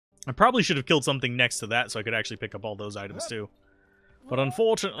I probably should have killed something next to that so I could actually pick up all those items too. But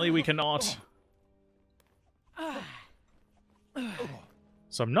unfortunately, we cannot.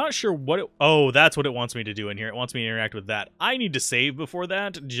 So I'm not sure what it... Oh, that's what it wants me to do in here. It wants me to interact with that. I need to save before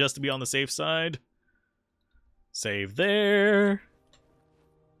that, just to be on the safe side. Save there.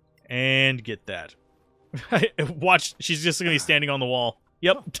 And get that. Watch, she's just going to be standing on the wall.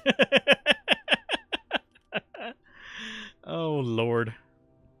 Yep. Oh, Lord.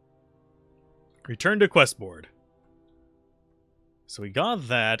 Return to quest board. So we got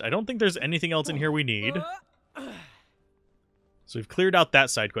that. I don't think there's anything else in here we need. So we've cleared out that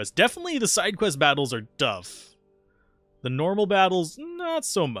side quest. Definitely the side quest battles are tough. The normal battles, not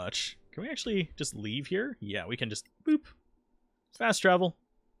so much. Can we actually just leave here? Yeah, we can just boop. Fast travel.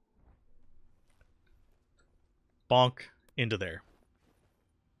 Bonk into there.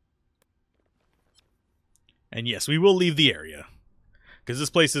 And yes, we will leave the area. Because this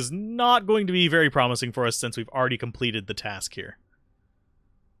place is not going to be very promising for us since we've already completed the task here.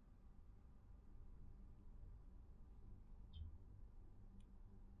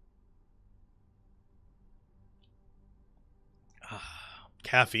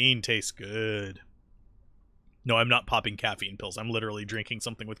 Caffeine tastes good. No, I'm not popping caffeine pills. I'm literally drinking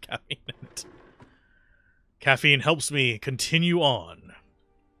something with caffeine in it. Caffeine helps me continue on.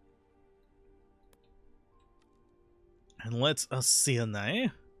 And let's see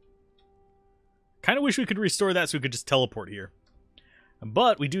now. Kind of wish we could restore that so we could just teleport here.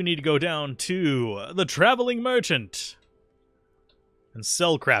 But we do need to go down to the Traveling Merchant and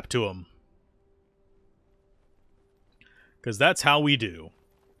sell crap to him. Because that's how we do.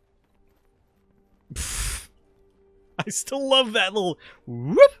 I still love that little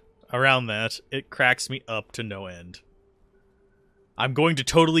whoop around that. It cracks me up to no end. I'm going to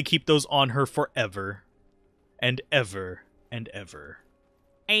totally keep those on her forever. And ever and ever.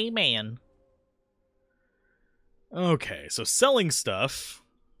 Amen. Okay, so selling stuff.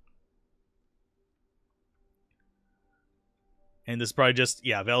 And this is probably just,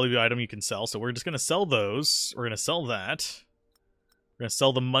 yeah, value item you can sell. So we're just going to sell those. We're going to sell that. We're going to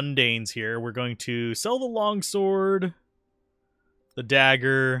sell the mundanes here. We're going to sell the longsword, the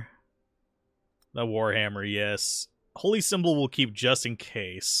dagger, the warhammer, yes. Holy symbol we'll keep just in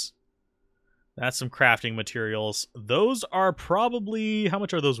case. That's some crafting materials. Those are probably... How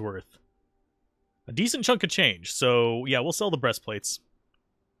much are those worth? A decent chunk of change. So, yeah, we'll sell the breastplates.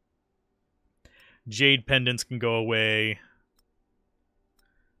 Jade pendants can go away.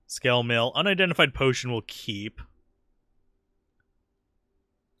 Scale mail. Unidentified potion we'll keep.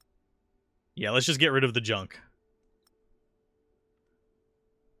 Yeah, let's just get rid of the junk.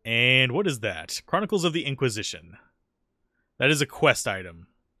 And what is that? Chronicles of the Inquisition. That is a quest item.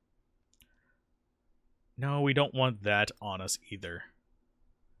 No, we don't want that on us either.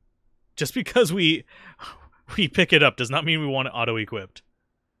 Just because we pick it up does not mean we want it auto-equipped.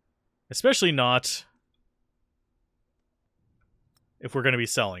 Especially not if we're going to be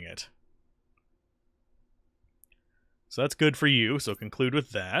selling it. So that's good for you, so conclude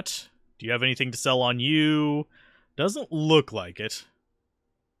with that. Do you have anything to sell on you? Doesn't look like it.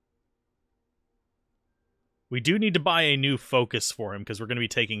 We do need to buy a new focus for him, because we're going to be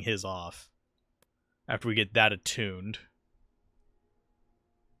taking his off. After we get that attuned.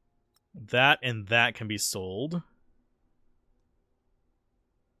 That and that can be sold.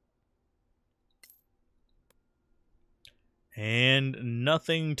 And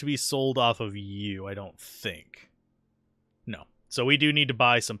nothing to be sold off of you, I don't think. No. So we do need to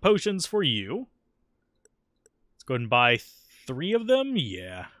buy some potions for you. Let's go ahead and buy 3 of them.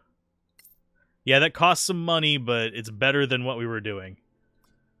 Yeah. Yeah, that costs some money, but it's better than what we were doing.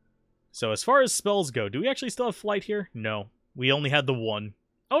 So as far as spells go, do we actually still have flight here? No. We only had the one.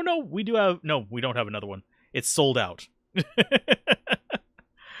 Oh, no, we do have... No, we don't have another one. It's sold out.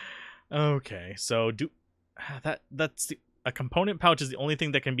 Okay, so do... That's... A component pouch is the only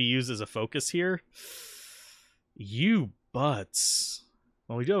thing that can be used as a focus here. You butts.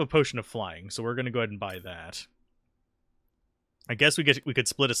 Well, we do have a potion of flying, so we're going to go ahead and buy that. I guess we could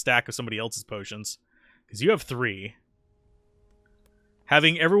split a stack of somebody else's potions. Because you have 3.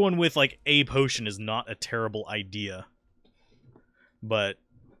 Having everyone with, like, a potion is not a terrible idea. But,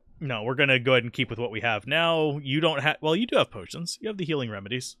 no, we're going to go ahead and keep with what we have. Now, you don't have... Well, you do have potions. You have the healing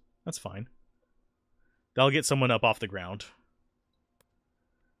remedies. That's fine. That'll get someone up off the ground.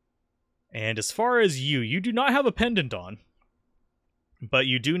 And as far as you do not have a pendant on. But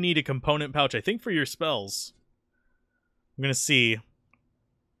you do need a component pouch, I think, for your spells. I'm going to see.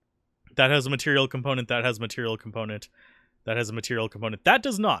 That has a material component, that has a material component. That has a material component. That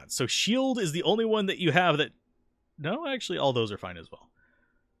does not. So shield is the only one that you have that... No, actually, all those are fine as well.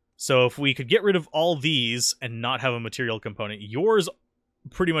 So if we could get rid of all these and not have a material component, yours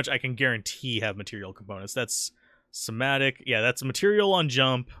pretty much I can guarantee have material components. That's somatic. Yeah, that's material on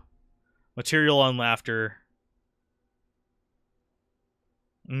jump, material on laughter.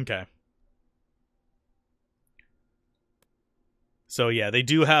 Okay. So yeah, they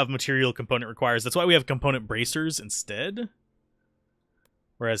do have material component requires. That's why we have component bracers instead.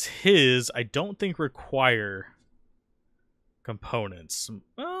 Whereas his, I don't think require components.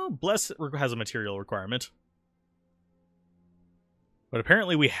 Well, Bless has a material requirement. But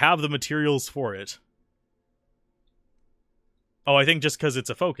apparently we have the materials for it. Oh, I think just because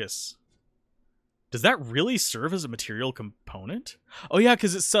it's a focus. Does that really serve as a material component? Oh yeah,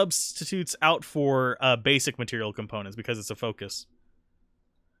 because it substitutes out for basic material components because it's a focus.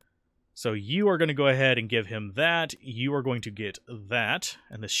 So you are going to go ahead and give him that. You are going to get that.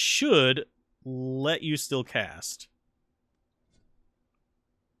 And this should let you still cast.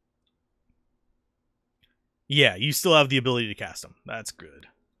 Yeah, you still have the ability to cast them. That's good.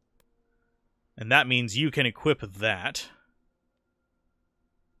 And that means you can equip that.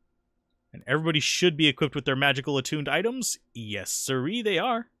 And everybody should be equipped with their magical attuned items. Yes, sirree, they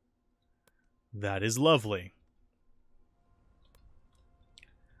are. That is lovely.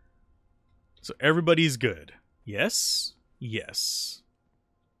 So everybody's good. Yes? Yes.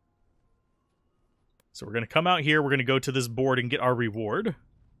 So we're going to come out here. We're going to go to this board and get our reward.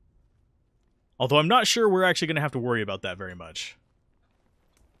 Although I'm not sure we're actually going to have to worry about that very much.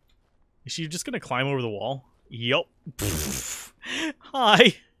 Is she just going to climb over the wall? Yup.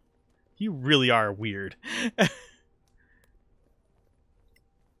 Hi. You really are weird.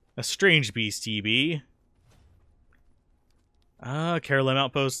 A strange beast, TB. Carolem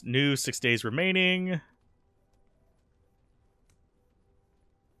Outpost, new 6 days remaining.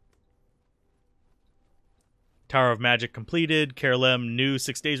 Tower of Magic completed. Carolem, new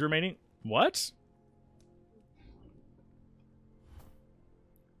 6 days remaining. What?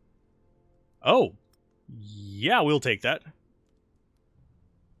 Oh. Yeah, we'll take that.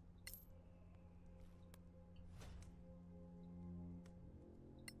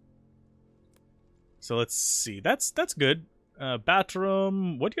 So let's see. That's good.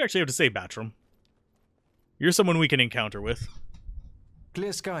 Batram. What do you actually have to say, Batram? You're someone we can encounter with.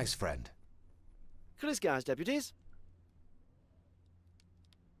 Clear skies, friend. Clear skies, deputies.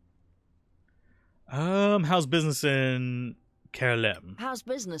 How's business in Carolem? How's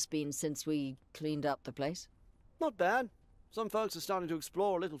business been since we cleaned up the place? Not bad. Some folks are starting to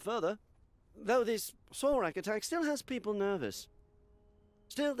explore a little further. Though this Sorak attack still has people nervous.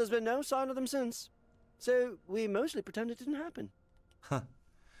 Still, there's been no sign of them since. So, we mostly pretend it didn't happen. Huh.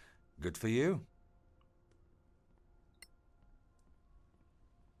 Good for you.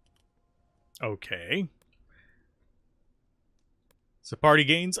 Okay. So party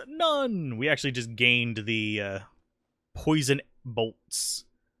gains? None! We actually just gained the poison bolts.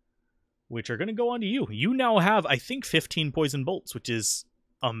 Which are going to go on to you. You now have, I think, 15 poison bolts, which is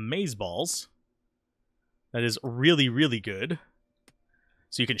amazeballs. That is really, really good.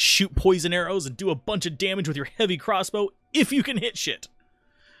 So you can shoot poison arrows and do a bunch of damage with your heavy crossbow if you can hit shit.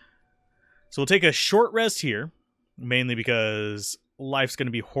 So we'll take a short rest here, mainly because life's going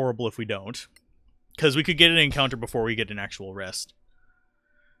to be horrible if we don't. Because we could get an encounter before we get an actual rest.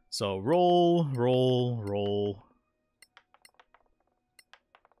 So roll, roll, roll.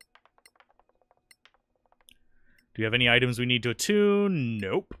 Do you have any items we need to attune?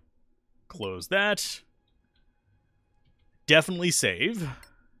 Nope. Close that. Definitely save.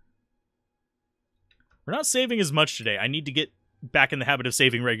 We're not saving as much today. I need to get back in the habit of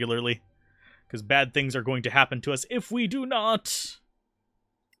saving regularly. Because bad things are going to happen to us if we do not.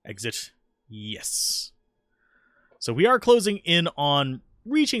 Exit. Yes. So we are closing in on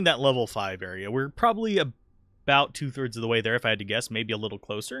reaching that level 5 area. We're probably about 2/3 of the way there, if I had to guess. Maybe a little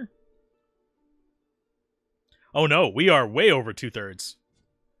closer. Oh no, we are way over 2/3.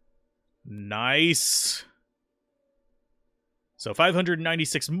 Nice. So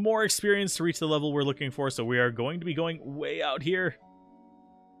 596 more experience to reach the level we're looking for, so we are going to be going way out here.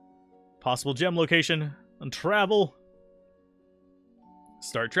 Possible gem location and travel.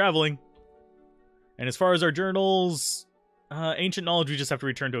 Start traveling. And as far as our journals, ancient knowledge, we just have to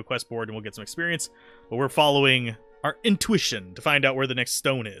return to a quest board and we'll get some experience. But we're following our intuition to find out where the next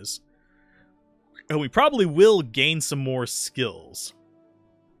stone is. And we probably will gain some more skills.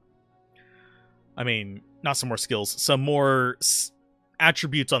 I mean, not some more skills, some more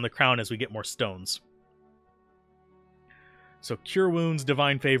attributes on the crown as we get more stones. So Cure Wounds,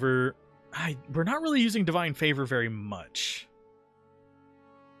 Divine Favor. We're not really using Divine Favor very much.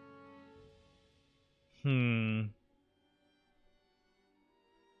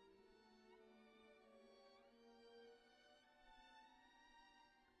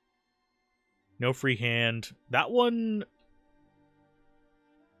 No free hand. That one...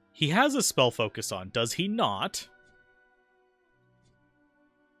 He has a spell focus on, does he not?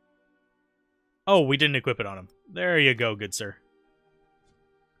 Oh, we didn't equip it on him. There you go, good sir.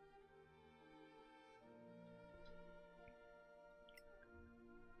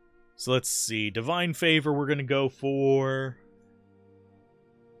 So let's see. Divine Favor, we're going to go for...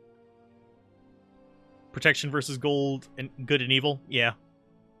 Protection versus gold and good and evil. Yeah.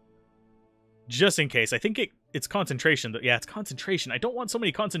 Just in case. I think it's concentration. Yeah, it's concentration. I don't want so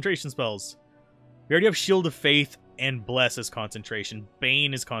many concentration spells. We already have Shield of Faith and Bless as concentration.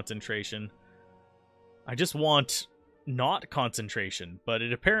 Bane is concentration. I just want not concentration, but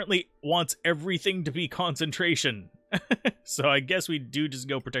it apparently wants everything to be concentration. So I guess we do just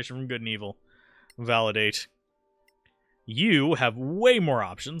go protection from good and evil. Validate. You have way more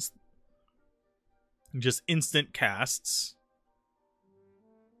options. Just instant casts.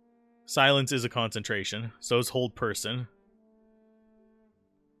 Silence is a concentration. So is hold person.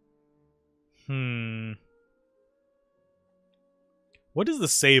 What is the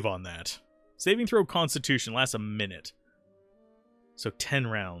save on that? Saving throw constitution lasts a minute. So 10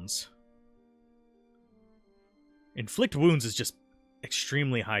 rounds. Inflict wounds is just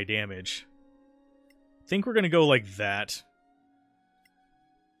extremely high damage. I think we're going to go like that.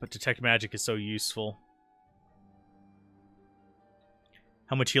 But detect magic is so useful.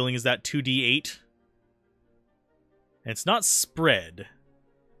 How much healing is that? 2d8? And it's not spread.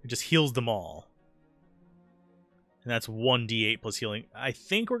 It just heals them all. And that's 1d8 plus healing. I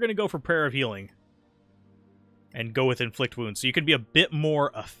think we're going to go for Prayer of Healing. And go with Inflict Wounds. So you can be a bit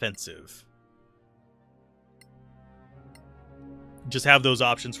more offensive. Just have those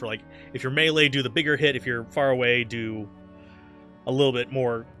options for, like, if you're melee, do the bigger hit. If you're far away, do a little bit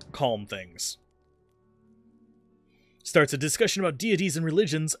more calm things. Starts a discussion about deities and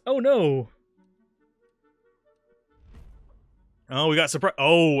religions. Oh no! Oh, we got surprise.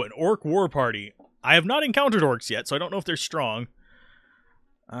 Oh, an orc war party. I have not encountered orcs yet, so I don't know if they're strong.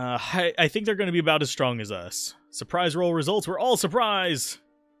 I think they're going to be about as strong as us. Surprise roll results. We're all surprised!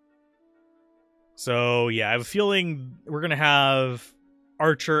 So, yeah, I have a feeling we're going to have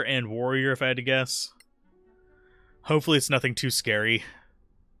archer and warrior, if I had to guess. Hopefully it's nothing too scary.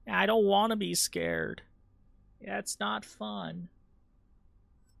 I don't want to be scared. Yeah, it's not fun.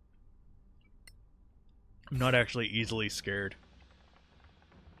 I'm not actually easily scared.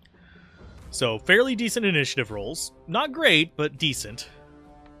 So, fairly decent initiative rolls. Not great, but decent.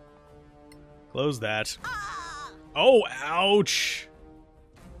 Close that. Oh, ouch!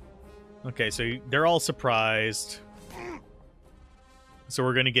 Okay, so they're all surprised. So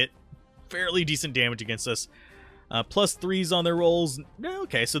we're going to get fairly decent damage against us. Plus 3s on their rolls.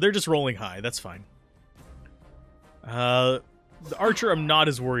 Okay, so they're just rolling high. That's fine. The archer I'm not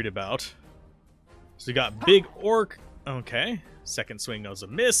as worried about. So you got big orc. Okay. Second swing was a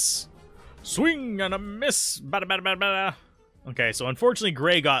miss. Swing and a miss. Bada, bada, bada, bada. Okay, so unfortunately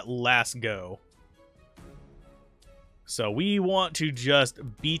Gray got last go. So we want to just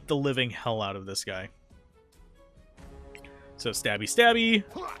beat the living hell out of this guy. So stabby stabby.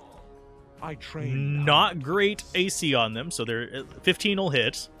 I train. Not great AC on them, so they're 15 will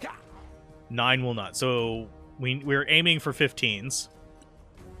hit. 9 will not. So we're aiming for 15s.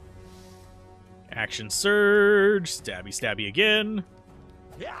 Action surge. Stabby stabby again.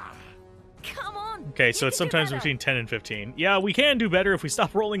 Come on. Okay, so it's sometimes between 10 and 15. Yeah, we can do better if we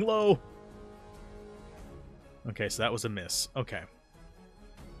stop rolling low. Okay, so that was a miss. Okay.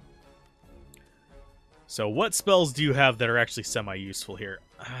 So what spells do you have that are actually semi-useful here?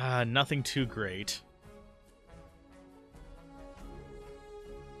 Nothing too great.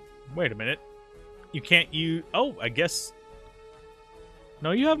 Wait a minute. You can't use... Oh, I guess... No,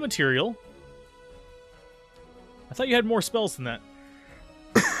 you have material. I thought you had more spells than that.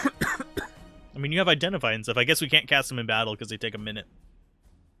 I mean, you have Identify and stuff. I guess we can't cast them in battle because they take a minute.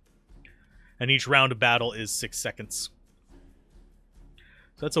 And each round of battle is 6 seconds.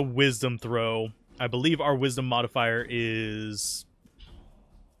 So that's a wisdom throw. I believe our wisdom modifier is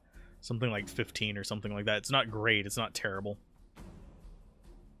something like 15 or something like that. It's not great. It's not terrible.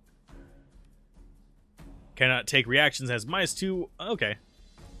 Cannot take reactions, has -2. Okay.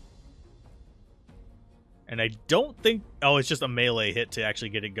 And I don't think... Oh, it's just a melee hit to actually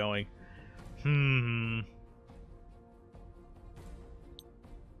get it going.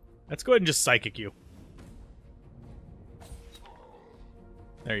 Let's go ahead and just Psychic you.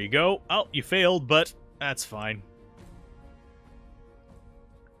 There you go. Oh, you failed, but that's fine.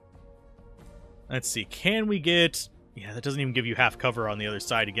 Let's see. Can we get... Yeah, that doesn't even give you half cover on the other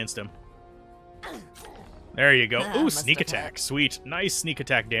side against him. There you go. Ooh, sneak attack. Sweet. Nice sneak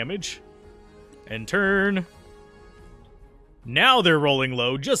attack damage. End turn. Now they're rolling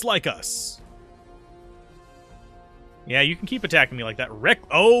low, just like us. Yeah, you can keep attacking me like that.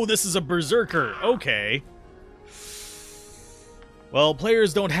 Oh, this is a berserker. Okay. Well,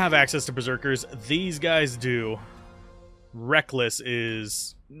 players don't have access to berserkers. These guys do. Reckless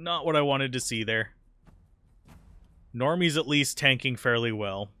is not what I wanted to see there. Normie's at least tanking fairly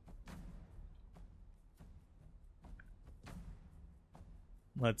well.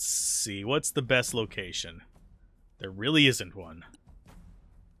 Let's see. What's the best location? There really isn't one.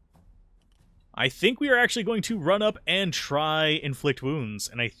 I think we are actually going to run up and try Inflict Wounds.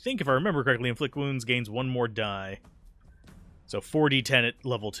 And I think, if I remember correctly, Inflict Wounds gains one more die. So 4d10 at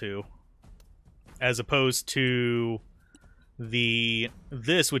level 2. As opposed to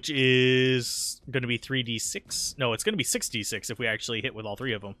this, which is going to be 3d6. No, it's going to be 6d6 if we actually hit with all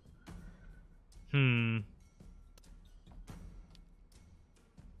three of them.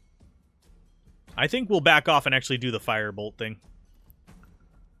 I think we'll back off and actually do the Firebolt thing.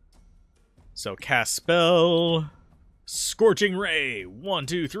 So, cast spell. Scorching Ray. 1,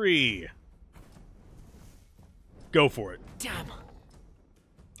 2, 3. Go for it. Damn.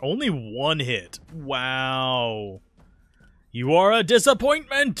 Only one hit. Wow. You are a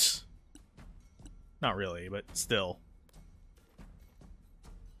disappointment! Not really, but still.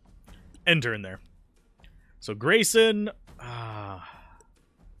 End turn there. So, Grayson...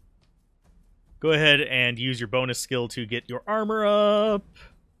 Go ahead and use your bonus skill to get your armor up.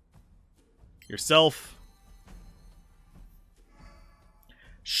 Yourself.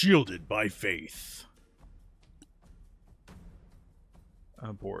 Shielded by faith.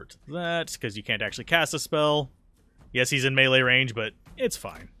 Abort that, because you can't actually cast a spell. Yes, he's in melee range, but it's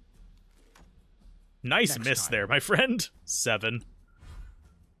fine. Nice miss there, my friend. 7.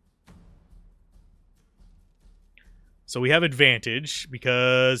 So we have advantage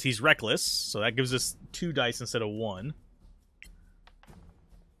because he's reckless, so that gives us 2 dice instead of 1.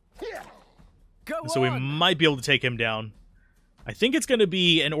 So we might be able to take him down. I think it's going to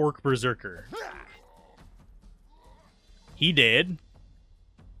be an Orc Berserker. He did.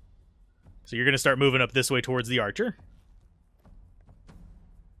 So you're going to start moving up this way towards the archer.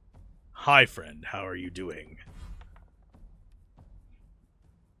 Hi, friend. How are you doing?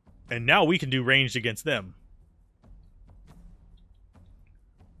 And now we can do ranged against them.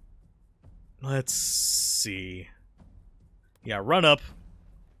 Let's see. Yeah, run up.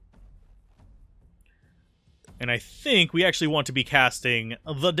 And I think we actually want to be casting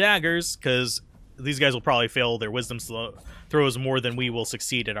the daggers, because these guys will probably fail their wisdom throws more than we will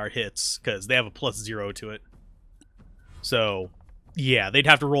succeed at our hits, because they have a +0 to it. So, yeah, they'd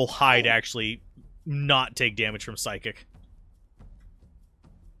have to roll high to actually not take damage from psychic.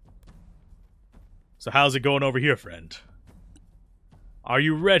 So how's it going over here, friend? Are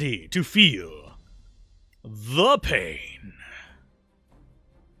you ready to feel the pain?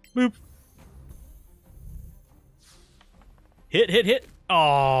 Boop. Hit, hit, hit.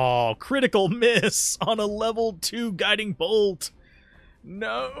 Oh, critical miss on a level 2 guiding bolt.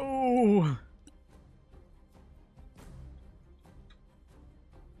 No.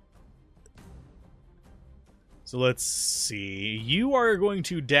 So let's see. You are going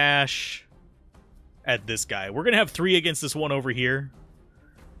to dash at this guy. We're going to have 3 against this one over here.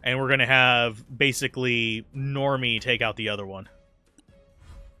 And we're going to have basically Normie take out the other one.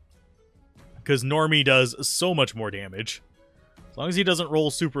 Because Normie does so much more damage. As long as he doesn't roll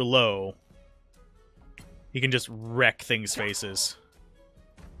super low, he can just wreck things' faces.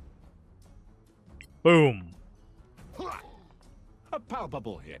 Boom. A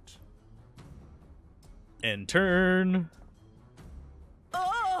palpable hit. End turn.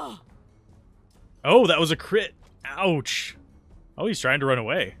 Oh! Oh, that was a crit. Ouch. Oh, he's trying to run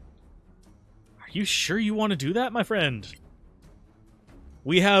away. Are you sure you want to do that, my friend?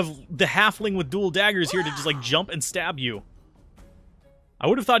 We have the halfling with dual daggers here to just, like, jump and stab you. I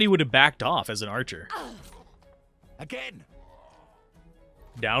would have thought he would have backed off as an archer. Again.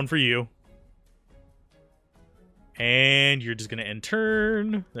 Down for you. And you're just going to end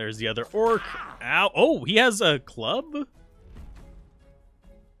turn. There's the other orc. Ow. Oh, he has a club?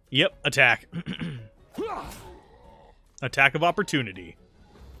 Yep, attack. Attack of opportunity.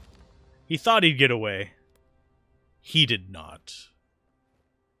 He thought he'd get away. He did not.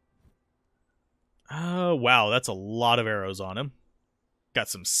 Oh, wow, that's a lot of arrows on him. Got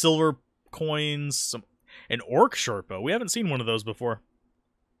some silver coins, an orc shortbow. We haven't seen one of those before.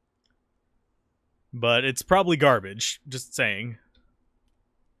 But it's probably garbage, just saying.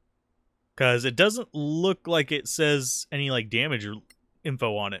 Because it doesn't look like it says any, like, damage or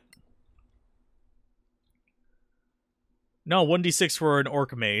info on it. No, 1d6 for an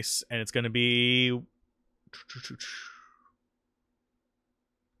orc mace, and it's going to be...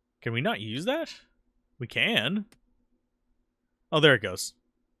 Can we not use that? We can. Oh, there it goes.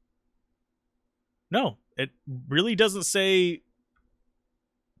 No, it really doesn't say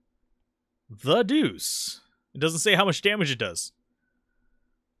the deuce. It doesn't say how much damage it does.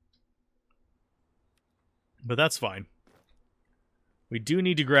 But that's fine. We do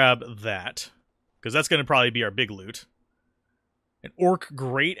need to grab that, because that's going to probably be our big loot. An orc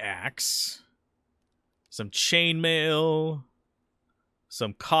great axe. Some chainmail.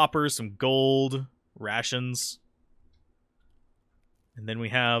 Some copper, some gold. Rations. And then we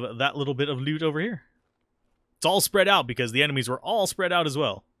have that little bit of loot over here. It's all spread out because the enemies were all spread out as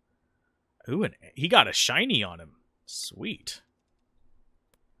well. Ooh, and he got a shiny on him. Sweet.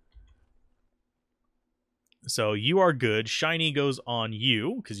 So you are good. Shiny goes on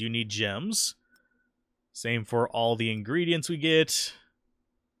you because you need gems. Same for all the ingredients we get.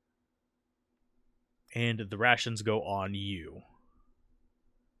 And the rations go on you.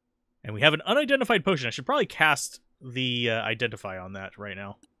 And we have an unidentified potion. I should probably cast the identify on that right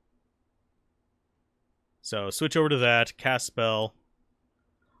now. So switch over to that. Cast spell.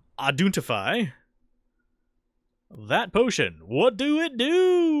 Identify. That potion. What do it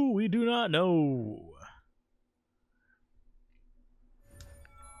do? We do not know.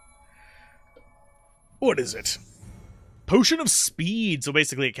 What is it? Potion of speed. So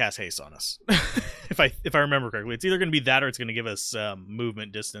basically it casts haste on us. if I remember correctly. It's either going to be that or it's going to give us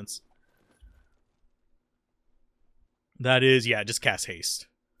movement distance. That is, yeah, just cast haste.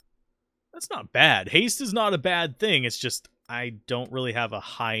 That's not bad. Haste is not a bad thing. It's just I don't really have a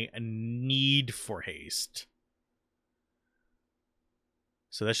high need for haste.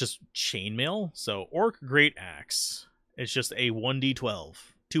 So that's just chainmail. So Orc Great Axe. It's just a 1d12.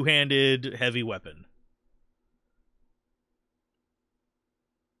 Two-handed heavy weapon.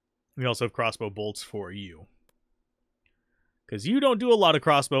 We also have crossbow bolts for you. Because you don't do a lot of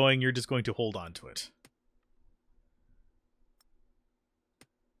crossbowing, you're just going to hold on to it.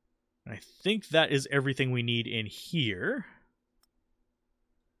 I think that is everything we need in here.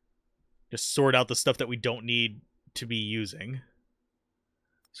 Just sort out the stuff that we don't need to be using.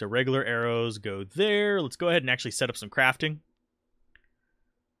 So regular arrows go there. Let's go ahead and actually set up some crafting.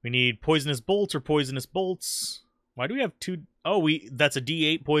 We need poisonous bolts or poisonous bolts. Why do we have two? Oh, that's a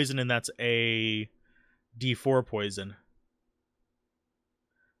D8 poison and that's a D4 poison.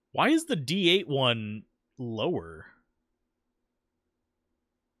 Why is the D8 one lower?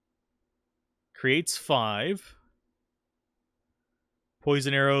 Creates 5.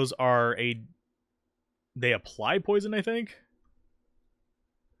 Poison arrows are they apply poison, I think.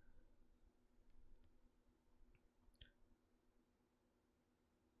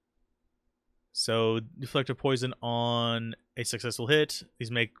 So deflect a poison on a successful hit.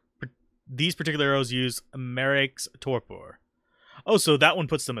 These particular arrows use Merrick's Torpor. Oh, so that one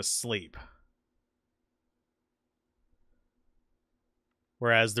puts them asleep.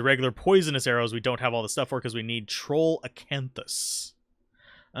 Whereas the regular poisonous arrows we don't have all the stuff for because we need Troll Acanthus.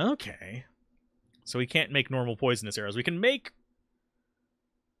 Okay. So we can't make normal poisonous arrows. We can make...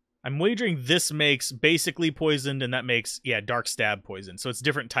 I'm wagering this makes basically poisoned and that makes, yeah, dark stab poison. So it's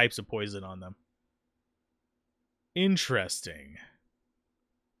different types of poison on them. Interesting.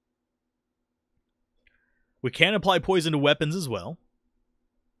 We can apply poison to weapons as well.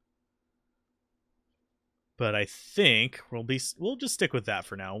 But I think we'll just stick with that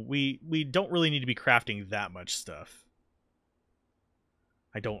for now. We don't really need to be crafting that much stuff.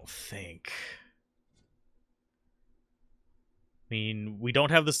 I don't think. I mean, we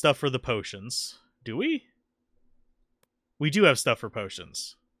don't have the stuff for the potions. Do we? We do have stuff for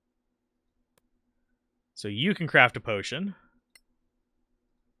potions. So you can craft a potion.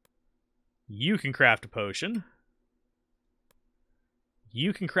 You can craft a potion.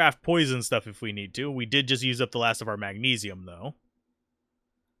 You can craft poison stuff if we need to. We did just use up the last of our magnesium, though.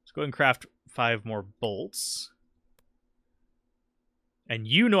 Let's go ahead and craft 5 more bolts. And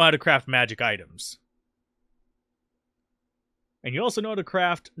you know how to craft magic items. And you also know how to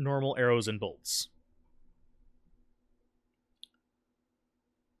craft normal arrows and bolts.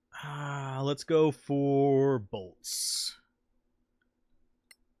 Let's go for bolts.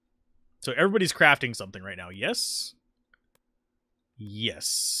 So everybody's crafting something right now, yes?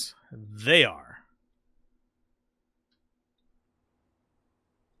 Yes, they are.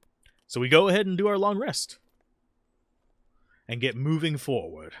 So we go ahead and do our long rest. And get moving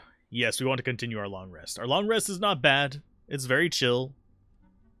forward. Yes, we want to continue our long rest. Our long rest is not bad. It's very chill.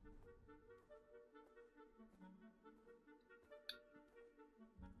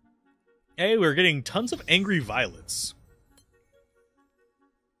 Hey, we're getting tons of angry violets.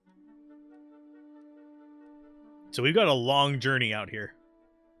 So we've got a long journey out here.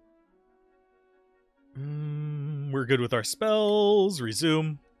 We're good with our spells.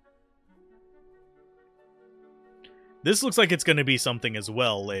 Resume. This looks like it's going to be something as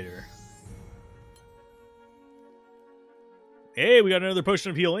well later. Hey, we got another potion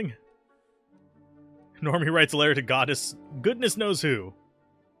of healing. Normie writes a letter to goddess goodness knows who.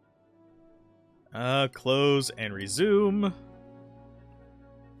 Close and resume.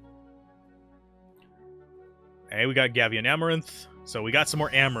 Hey, we got Gavian Amaranth. So we got some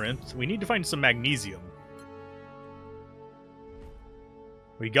more Amaranth. We need to find some Magnesium.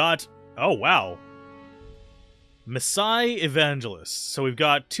 We got... Oh, wow. Messiah Evangelist. So we've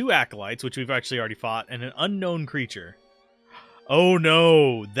got 2 Acolytes, which we've actually already fought, and an unknown creature. Oh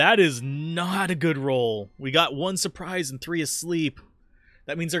no, that is not a good roll. We got 1 surprise and 3 asleep.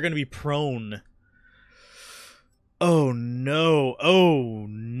 That means they're going to be prone. Oh no, oh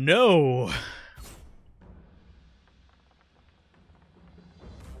no.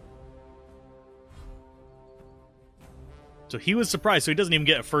 So he was surprised, so he doesn't even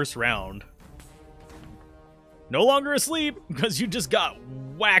get a first round. No longer asleep, because you just got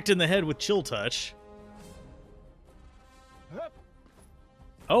whacked in the head with Chill Touch.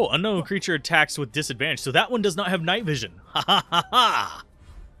 Oh, unknown creature attacks with disadvantage. So that one does not have night vision. Ha ha ha ha!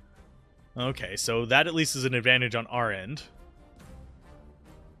 Okay, so that at least is an advantage on our end.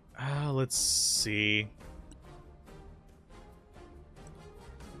 Let's see.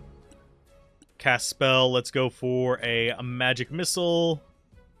 Cast spell. Let's go for a magic missile.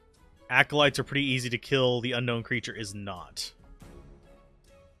 Acolytes are pretty easy to kill. The unknown creature is not.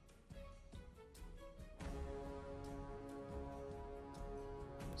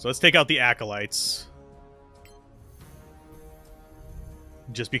 So let's take out the Acolytes.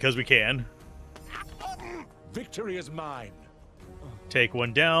 Just because we can. Victory is mine. Take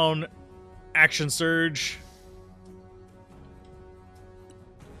one down. Action Surge.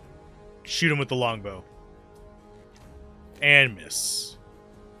 Shoot him with the longbow. And miss.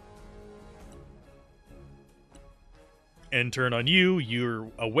 End turn on you. You're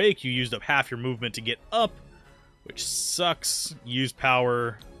awake. You used up half your movement to get up, which sucks. Use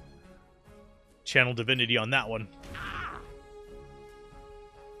power. Channel Divinity on that one.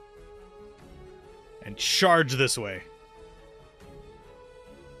 And charge this way.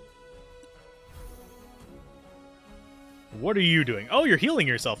 What are you doing? Oh, you're healing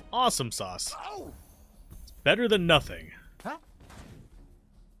yourself. Awesome sauce. It's better than nothing.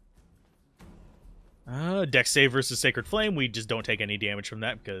 Dex save versus Sacred Flame. We just don't take any damage from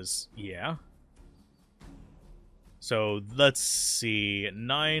that because, yeah. So, let's see.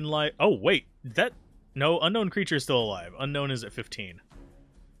 9 life. Oh, wait. That... No, unknown creature is still alive. Unknown is at 15.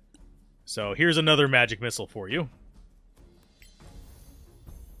 So, here's another magic missile for you.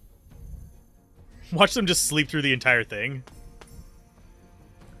 Watch them just sleep through the entire thing.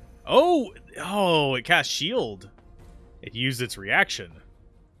 Oh! Oh, it cast shield. It used its reaction.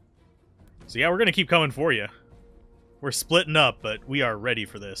 So yeah, we're going to keep coming for you. We're splitting up, but we are ready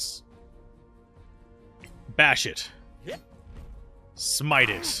for this. Bash it. Smite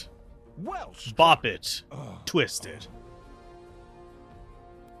it. Well, Bop it. Twist it.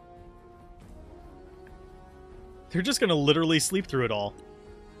 They're just going to literally sleep through it all.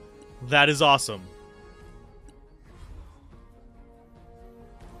 That is awesome.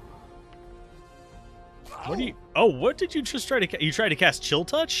 What do you... Oh, what did you just try to... You tried to cast Chill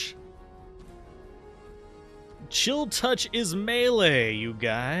Touch? Chill Touch is melee, you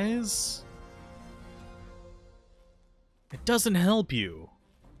guys. It doesn't help you.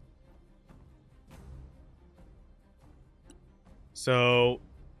 So...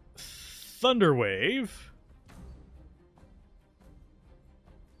 Thunderwave...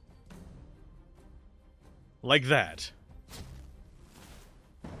 Like that.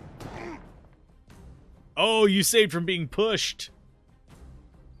 Oh, you saved from being pushed.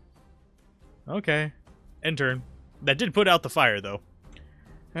 Okay. End turn. That did put out the fire, though.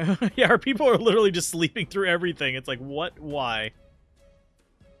 Yeah, our people are literally just sleeping through everything. It's like, what? Why?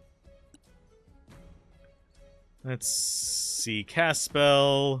 Let's see. Cast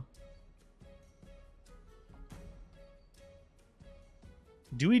spell.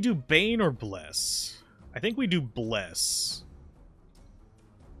 Do we do Bane or Bless? I think we do Bless.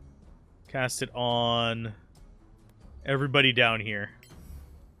 Cast it on everybody down here.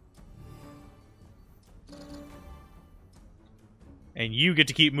 And you get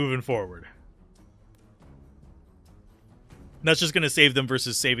to keep moving forward. That's just going to save them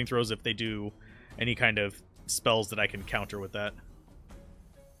versus saving throws if they do any kind of spells that I can counter with that.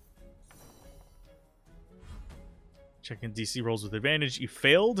 Checking DC rolls with advantage. You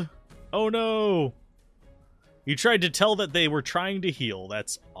failed? Oh no! You tried to tell that they were trying to heal.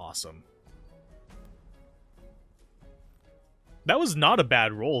 That's awesome. That was not a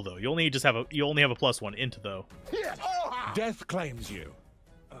bad roll, though. You only have a +1 int, though. Death claims you.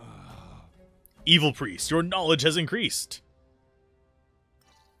 Evil priest, your knowledge has increased.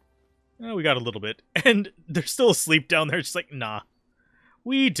 Oh, we got a little bit. And they're still asleep down there. Just like, nah.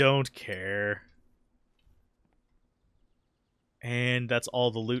 We don't care. And that's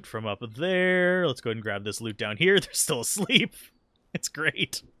all the loot from up there. Let's go ahead and grab this loot down here. They're still asleep. It's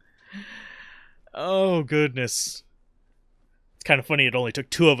great. Oh, goodness. It's kind of funny it only took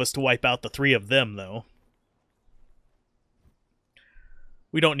 2 of us to wipe out the 3 of them, though.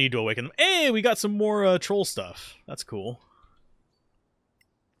 We don't need to awaken them. Hey, we got some more troll stuff. That's cool.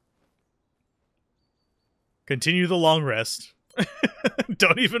 Continue the long rest.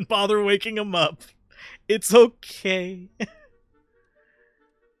 Don't even bother waking them up. It's okay.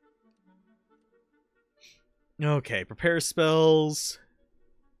 Okay, prepare spells.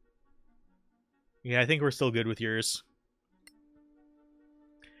 Yeah, I think we're still good with yours.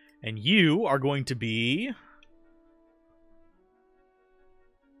 And you are going to be...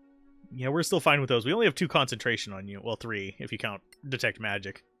 Yeah, we're still fine with those. We only have 2 concentration on you. Well, 3, if you count Detect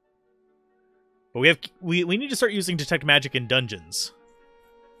Magic. But we need to start using Detect Magic in dungeons.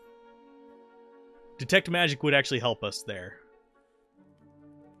 Detect Magic would actually help us there.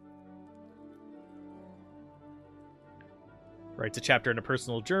 Writes a chapter in a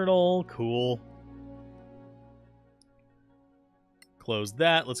personal journal. Cool. Close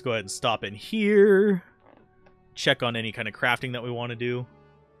that. Let's go ahead and stop in here. Check on any kind of crafting that we want to do.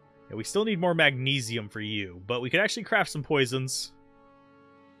 Yeah, we still need more magnesium for you, but we could actually craft some poisons.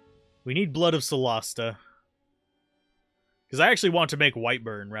 We need blood of Solasta. Because I actually want to make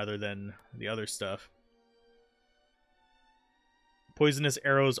Whiteburn rather than the other stuff. Poisonous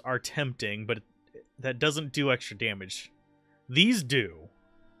arrows are tempting, but that doesn't do extra damage. These do.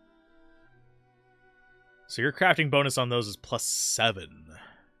 So your crafting bonus on those is +7.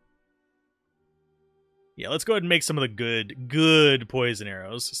 Yeah, let's go ahead and make some of the good poison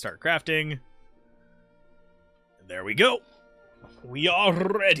arrows. Start crafting. There we go. We are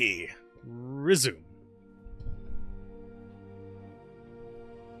ready. Resume.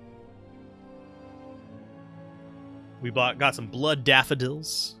 We got some blood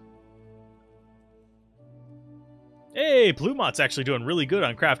daffodils. Hey, Plumot's actually doing really good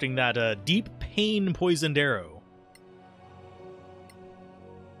on crafting that deep pain poisoned arrow.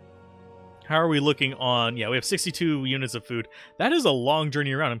 How are we looking on... Yeah, we have 62 units of food. That is a long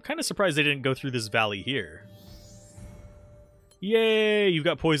journey around. I'm kind of surprised they didn't go through this valley here. Yay, you've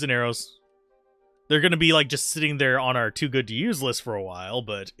got poison arrows. They're going to be like just sitting there on our too good to use list for a while,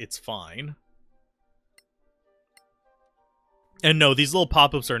 but it's fine. And no, these little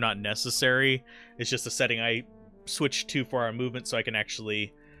pop-ups are not necessary. It's just a setting I switched to for our movement so I can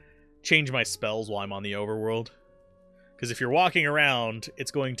actually change my spells while I'm on the overworld. Because if you're walking around,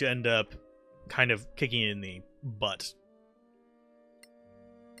 it's going to end up kind of kicking you in the butt.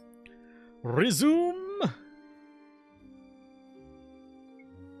 Resume!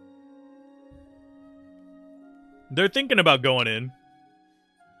 They're thinking about going in.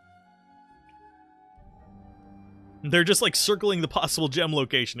 They're just like circling the possible gem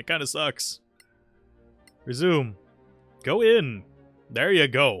location. It kind of sucks. Resume. Go in. There you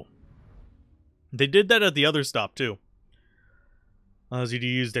go. They did that at the other stop too. Allows you to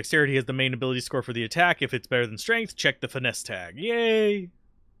use dexterity as the main ability score for the attack. If it's better than strength, check the finesse tag. Yay!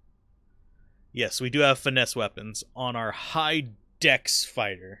 Yes, we do have finesse weapons on our high dex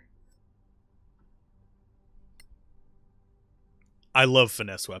fighter. I love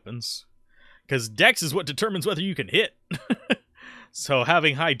finesse weapons. Because dex is what determines whether you can hit. So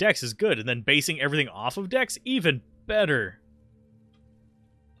having high dex is good, and then basing everything off of dex, even better.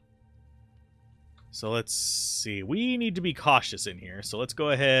 So let's see. We need to be cautious in here, so let's go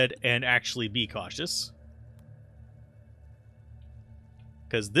ahead and actually be cautious.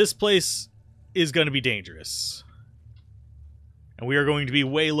 Because this place is going to be dangerous. And we are going to be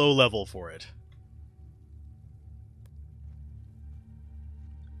way low level for it.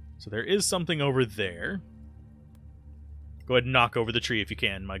 So there is something over there. Go ahead and knock over the tree if you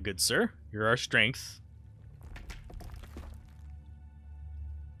can, my good sir. You're our strength.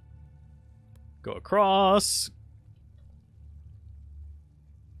 Go across.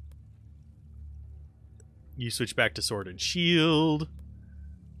 You switch back to sword and shield.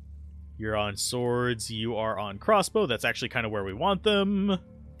 You're on swords. You are on crossbow. That's actually kind of where we want them.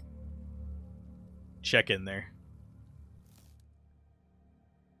 Check in there.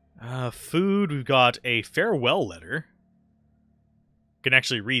 Food, we've got a farewell letter. Can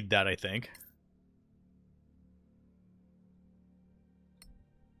actually read that, I think.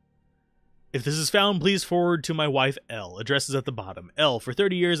 If this is found, please forward to my wife, Elle. Address is at the bottom. Elle, for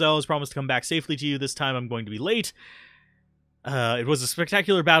 30 years, I always promised to come back safely to you. This time, I'm going to be late. It was a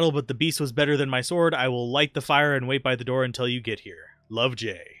spectacular battle, but the beast was better than my sword. I will light the fire and wait by the door until you get here. Love,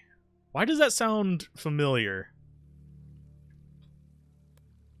 Jay. Why does that sound familiar?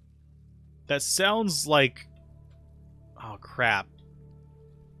 That sounds like... Oh, crap.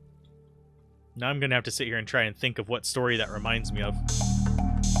 Now I'm going to have to sit here and try and think of what story that reminds me of.